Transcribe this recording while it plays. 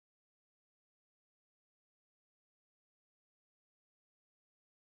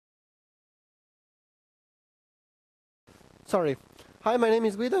Sorry. Hi, my name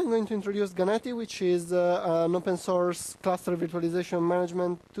is Guido. I'm going to introduce Ganeti, which is an open source cluster virtualization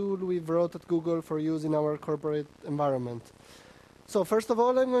management tool we wrote at Google for use in our corporate environment. So first of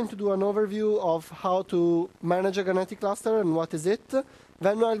all, I'm going to do an overview of how to manage a Ganeti cluster and what is it.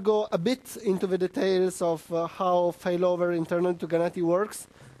 Then I'll go a bit into the details of how failover internal to Ganeti works,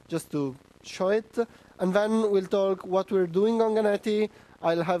 just to show it. And then we'll talk what we're doing on Ganeti.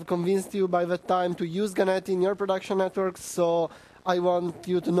 I'll have convinced you by that time to use Ganeti in your production networks, so I want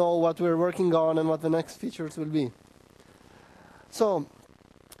you to know what we're working on and what the next features will be. So,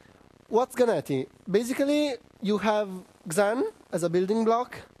 what's Ganeti? Basically, you have Xen as a building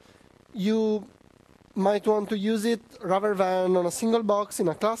block. You might want to use it rather than on a single box in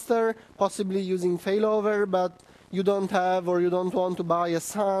a cluster, possibly using failover, but you don't have or you don't want to buy a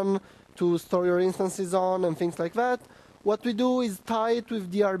SAN to store your instances on and things like that. What we do is tie it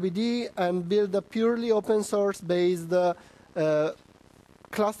with DRBD and build a purely open source based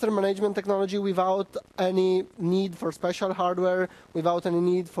cluster management technology without any need for special hardware, without any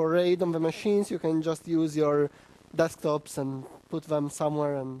need for RAID on the machines. You can just use your desktops and put them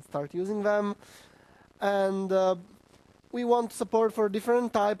somewhere and start using them. And we want support for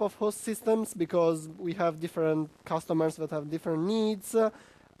different type of host systems because we have different customers that have different needs.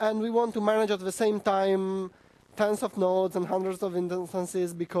 And we want to manage at the same time tens of nodes and hundreds of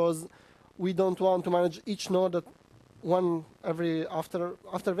instances because we don't want to manage each node at one after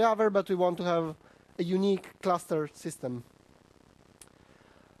the other, but we want to have a unique cluster system.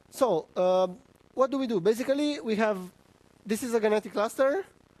 So what do we do? Basically, we have, this is a Ganeti cluster.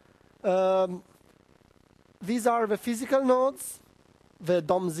 These are the physical nodes, the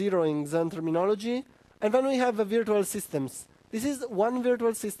DOM0 in Xen terminology, and then we have the virtual systems. This is one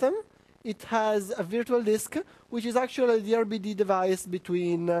virtual system. It has a virtual disk, which is actually a DRBD device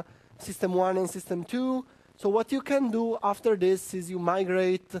between System 1 and System 2. So what you can do after this is you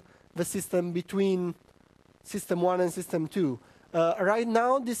migrate the system between System 1 and System 2. Right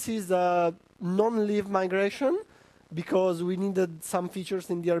now, this is a non-live migration because we needed some features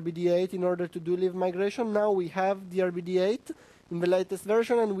in DRBD8 in order to do live migration. Now we have DRBD8 in the latest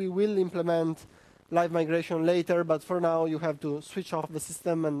version, and we will implement live migration later, but for now you have to switch off the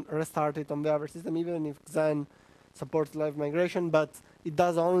system and restart it on the other system, even if Xen supports live migration, but it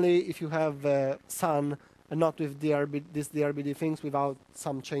does only if you have SAN and not with these DRBD things without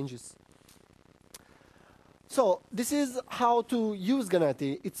some changes. So this is how to use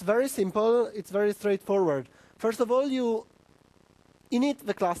Ganeti. It's very simple, it's very straightforward. First of all, you init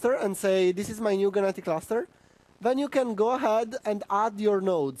the cluster and say, this is my new Ganeti cluster. Then you can go ahead and add your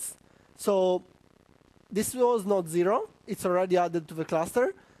nodes. So this was node 0. It's already added to the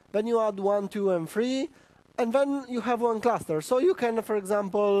cluster. Then you add 1, 2, and 3. And then you have one cluster. So you can, for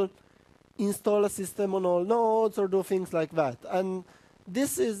example, install a system on all nodes or do things like that. And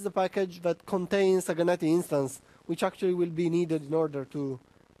this is the package that contains a Ganeti instance, which actually will be needed in order to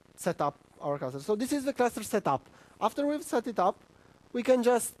set up our cluster. So this is the cluster setup. After we've set it up, we can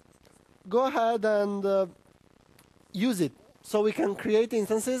just go ahead and use it. So we can create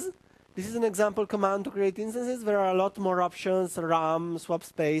instances. This is an example command to create instances. There are a lot more options, RAM, swap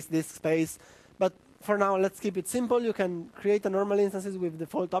space, disk space. But for now, let's keep it simple. You can create a normal instances with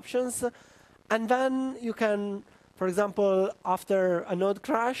default options. And then you can, for example, after a node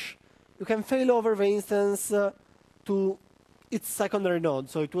crash, you can fail over the instance to its secondary node.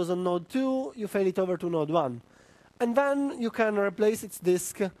 So it was on node 2, you fail it over to node 1. And then you can replace its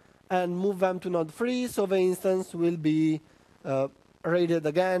disk and move them to node 3, so the instance will be raided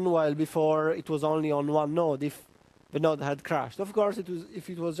again, while before it was only on one node if the node had crashed. Of course, if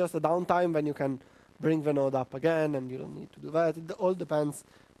it was just a downtime, then you can bring the node up again, and you don't need to do that. It all depends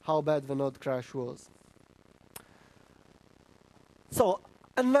how bad the node crash was. So,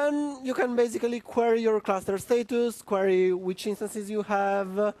 and then you can basically query your cluster status, query which instances you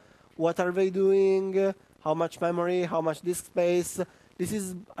have, what are they doing, how much memory, how much disk space. This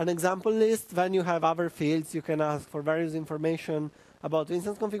is an example list. Then you have other fields. You can ask for various information about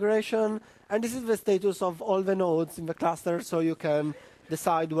instance configuration. And this is the status of all the nodes in the cluster, so you can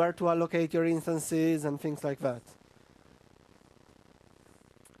decide where to allocate your instances and things like that.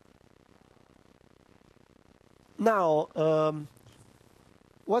 Now,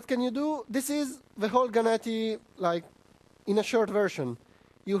 what can you do? This is the whole Ganeti, like, in a short version.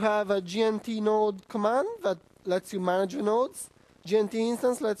 You have a GNT node command that lets you manage the nodes. GNT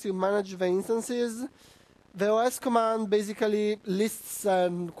instance lets you manage the instances. The OS command basically lists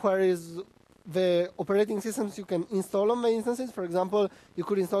and queries the operating systems you can install on the instances. For example, you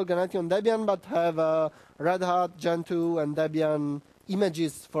could install Ganeti on Debian, but have Red Hat, Gentoo, and Debian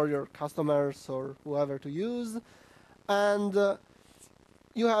images for your customers or whoever to use. and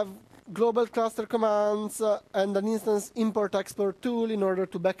you have global cluster commands and an instance import-export tool in order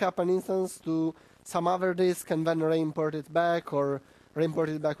to back up an instance to some other disk and then re-import it back or re-import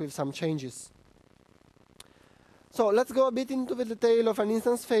it back with some changes. So let's go a bit into the detail of an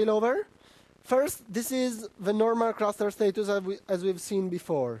instance failover. First, this is the normal cluster status as we've seen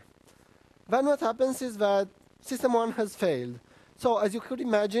before. Then what happens is that system 1 has failed. So as you could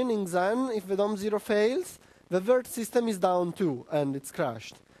imagine in Xen, if the DOM0 fails, the vert system is down too, and it's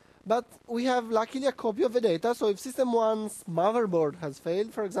crashed. But we have luckily a copy of the data, so if system 1's motherboard has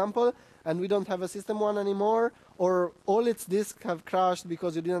failed, for example, and we don't have a system 1 anymore, or all its disks have crashed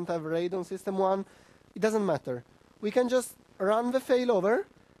because you didn't have RAID on system 1, it doesn't matter. We can just run the failover,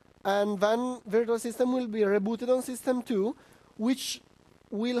 and then virtual system will be rebooted on system 2, which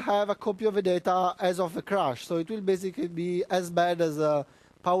will have a copy of the data as of the crash. So it will basically be as bad as a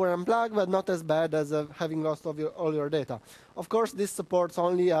power unplug, but not as bad as having lost all your data. Of course, this supports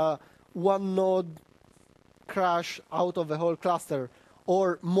only a one node crash out of the whole cluster,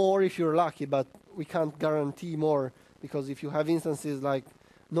 or more if you're lucky, but we can't guarantee more, because if you have instances like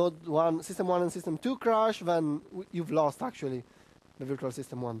node 1, system 1 and system 2 crash, then you've lost actually the virtual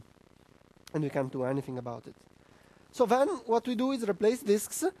system 1, and we can't do anything about it. So then what we do is replace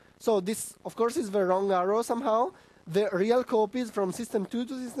disks. So this, of course, is the wrong arrow somehow. The real copies from system 2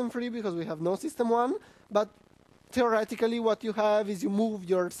 to system 3 because we have no system 1. But theoretically, what you have is you move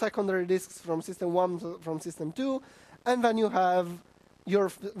your secondary disks from system 1 to from system 2, and then you have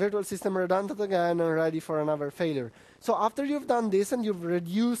your virtual system redundant again and ready for another failure. So after you've done this and you've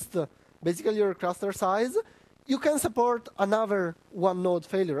reduced basically your cluster size, you can support another one node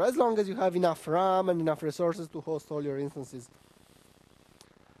failure as long as you have enough RAM and enough resources to host all your instances.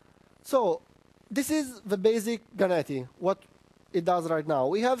 So this is the basic ganeti, what it does right now.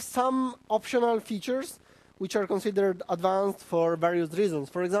 We have some optional features which are considered advanced for various reasons.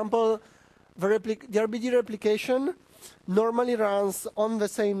 For example, the RBD replication normally runs on the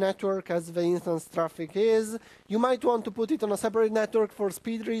same network as the instance traffic is. You might want to put it on a separate network for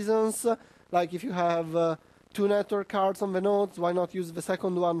speed reasons, like if you have 2 network cards on the nodes, why not use the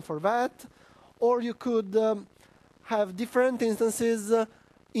second one for that? Or you could have different instances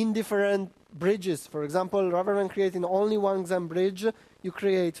in different bridges. For example, rather than creating only one Xen bridge, you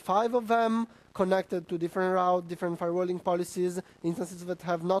create 5 of them connected to different routes, different firewalling policies, instances that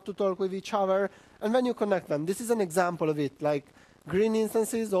have not to talk with each other, and then you connect them. This is an example of it, like green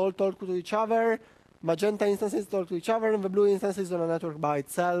instances all talk to each other, magenta instances talk to each other, and the blue instances on a network by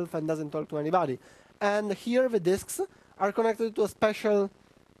itself and doesn't talk to anybody. And here the disks are connected to a special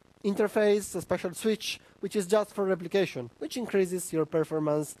interface, a special switch, which is just for replication, which increases your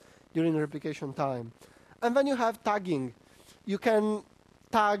performance during replication time. And then you have tagging. You can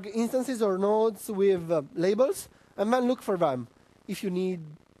tag instances or nodes with labels, and then look for them. If you need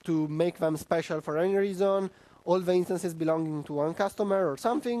to make them special for any reason, all the instances belonging to one customer or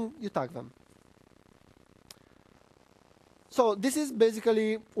something, you tag them. So this is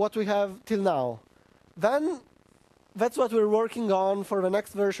basically what we have till now. Then that's what we're working on for the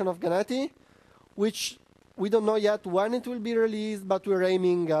next version of ganeti, which we don't know yet when it will be released, but we're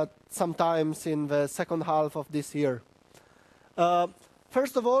aiming at sometimes in the second half of this year.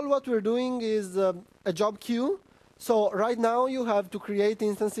 First of all, what we're doing is a job queue. So right now you have to create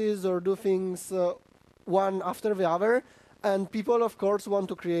instances or do things one after the other, and people, of course, want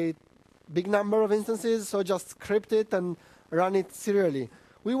to create big number of instances, so just script it and run it serially.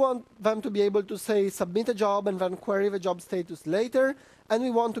 We want them to be able to say, submit a job and then query the job status later, and we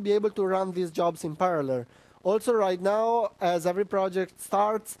want to be able to run these jobs in parallel. Also right now, as every project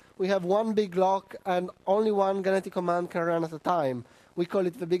starts, we have one big lock and only one ganeti command can run at a time. We call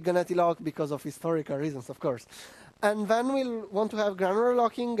it the big ganeti lock because of historical reasons, of course. And then we'll want to have granular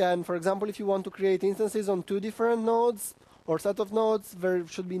locking, and for example, if you want to create instances on 2 different nodes or set of nodes, there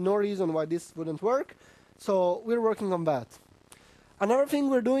should be no reason why this wouldn't work. So we're working on that. Another thing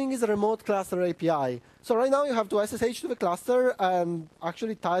we're doing is a remote cluster API. So right now you have to SSH to the cluster and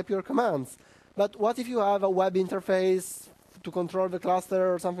actually type your commands. But what if you have a web interface to control the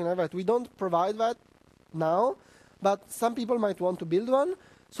cluster or something like that? We don't provide that now, but some people might want to build one.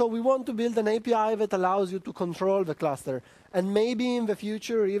 So we want to build an API that allows you to control the cluster. And maybe in the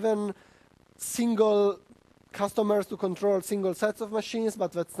future, even single customers to control single sets of machines,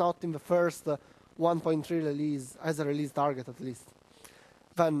 but that's not in the first 1.3 release, as a release target at least.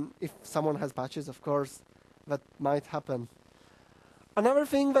 Then if someone has patches, of course, that might happen. Another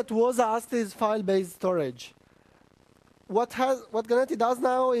thing that was asked is file-based storage. What ganeti does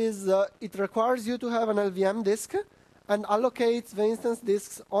now is it requires you to have an LVM disk and allocates the instance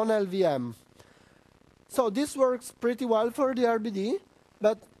disks on LVM. So this works pretty well for the RBD,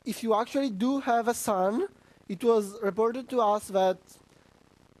 but if you actually do have a SAN, it was reported to us that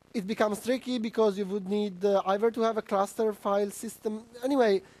it becomes tricky because you would need either to have a cluster file system.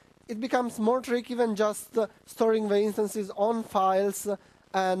 Anyway, it becomes more tricky than just storing the instances on files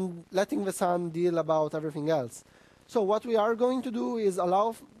and letting the SAN deal about everything else. So what we are going to do is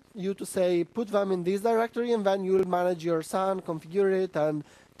allow you to say, put them in this directory, and then you'll manage your SAN, configure it, and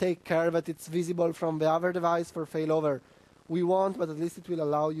take care that it's visible from the other device for failover. We won't, but at least it will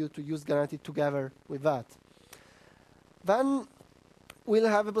allow you to use ganeti together with that. Then we'll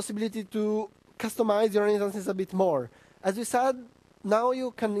have a possibility to customize your instances a bit more. As we said, now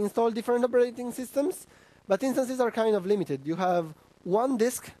you can install different operating systems, but instances are kind of limited. You have one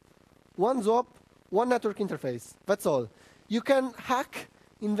disk, one ZOP, one network interface. That's all. You can hack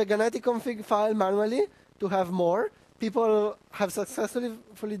in the ganeti config file manually to have more. People have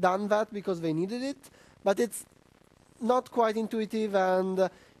successfully done that because they needed it, but it's not quite intuitive,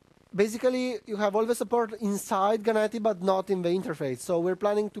 and basically you have all the support inside ganeti but not in the interface. So we're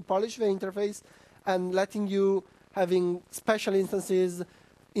planning to polish the interface and letting you having special instances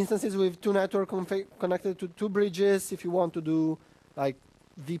with two networks connected to two bridges if you want to do like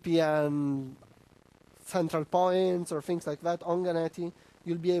VPN central points or things like that on ganeti.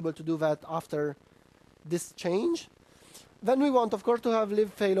 You'll be able to do that after this change. Then we want, of course, to have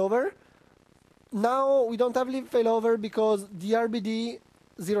live failover. Now we don't have live failover because DRBD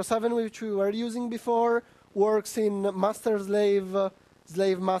 07, which we were using before, works in master-slave,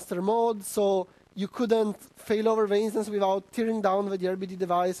 slave-master mode, so you couldn't failover the instance without tearing down the DRBD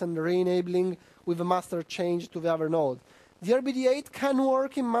device and re-enabling with a master change to the other node. DRBD 8 can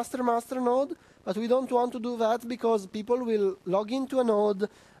work in master-master node, but we don't want to do that because people will log into a node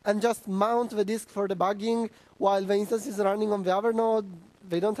and just mount the disk for debugging while the instance is running on the other node.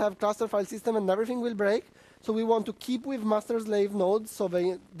 They don't have cluster file system and everything will break. So we want to keep with master-slave nodes, so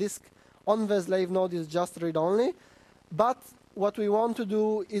the disk on the slave node is just read-only. But what we want to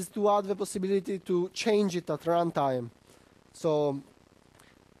do is to add the possibility to change it at runtime. So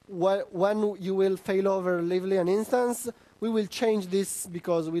when you will failover lively an instance, we will change this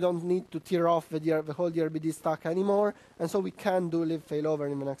because we don't need to tear off the whole DRBD stack anymore, and so we can do live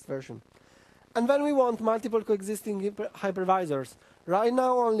failover in the next version. And then we want multiple coexisting hypervisors. Right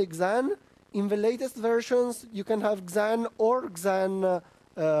now only Xen. In the latest versions, you can have Xen or Xen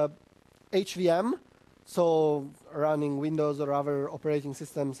HVM, so running Windows or other operating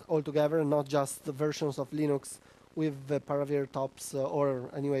systems altogether, not just the versions of Linux with the paravir tops or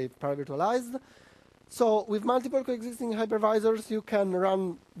anyway paravirtualized. So with multiple coexisting hypervisors, you can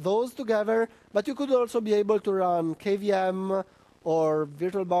run those together, but you could also be able to run KVM or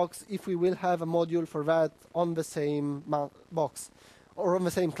VirtualBox if we will have a module for that on the same box or on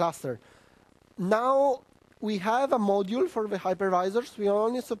the same cluster. Now we have a module for the hypervisors. We are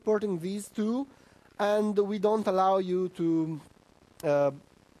only supporting these two, and we don't allow you to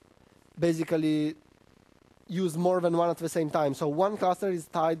basically use more than one at the same time. So one cluster is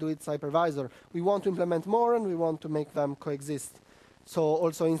tied to its hypervisor. We want to implement more, and we want to make them coexist. So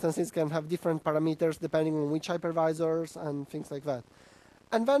also instances can have different parameters depending on which hypervisors and things like that.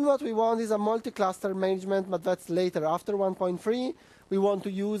 And then what we want is a multi-cluster management, but that's later. After 1.3, we want to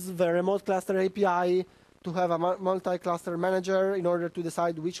use the remote cluster API to have a multi-cluster manager in order to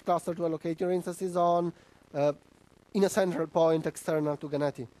decide which cluster to allocate your instances on in a central point external to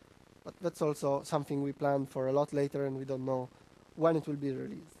ganeti. But that's also something we plan for a lot later, and we don't know when it will be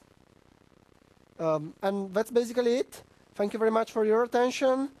released. And that's basically it. Thank you very much for your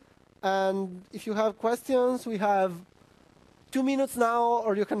attention. And if you have questions, we have 2 minutes now,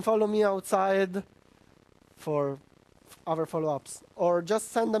 or you can follow me outside for other follow-ups. Or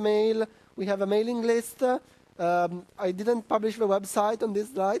just send a mail. We have a mailing list. I didn't publish the website on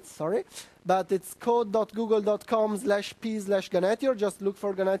this slide, sorry. But it's code.google.com/p/ganeti, or just look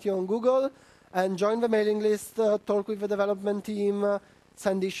for ganeti on Google and join the mailing list, talk with the development team,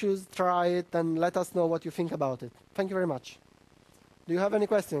 send issues, try it, and let us know what you think about it. Thank you very much. Do you have any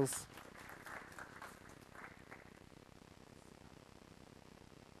questions?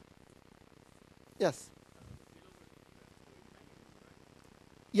 Yes.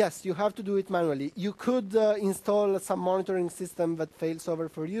 Yes, you have to do it manually. You could install some monitoring system that fails over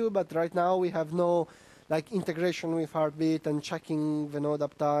for you, but right now we have no integration with Heartbeat and checking the node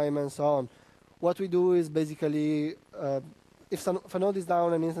uptime and so on. What we do is basically, if a node is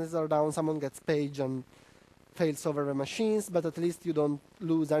down and instances are down, someone gets paged and fails over the machines, but at least you don't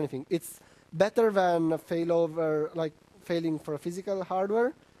lose anything. It's better than a failover, like failing for physical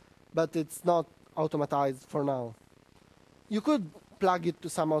hardware, but it's not automatized for now. You could plug it to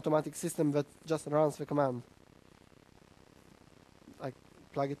some automatic system that just runs the command. Like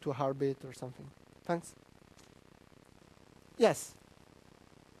plug it to a heartbeat or something. Thanks. Yes.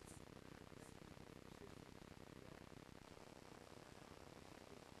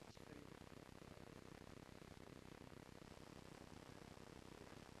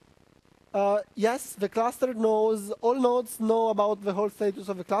 Yes, the cluster knows, all nodes know about the whole status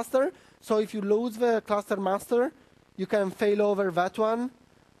of the cluster. So if you lose the cluster master, you can fail over that one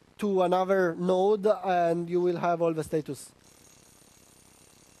to another node, and you will have all the status.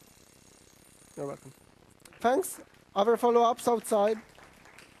 You're welcome. Thanks. Other follow-ups outside.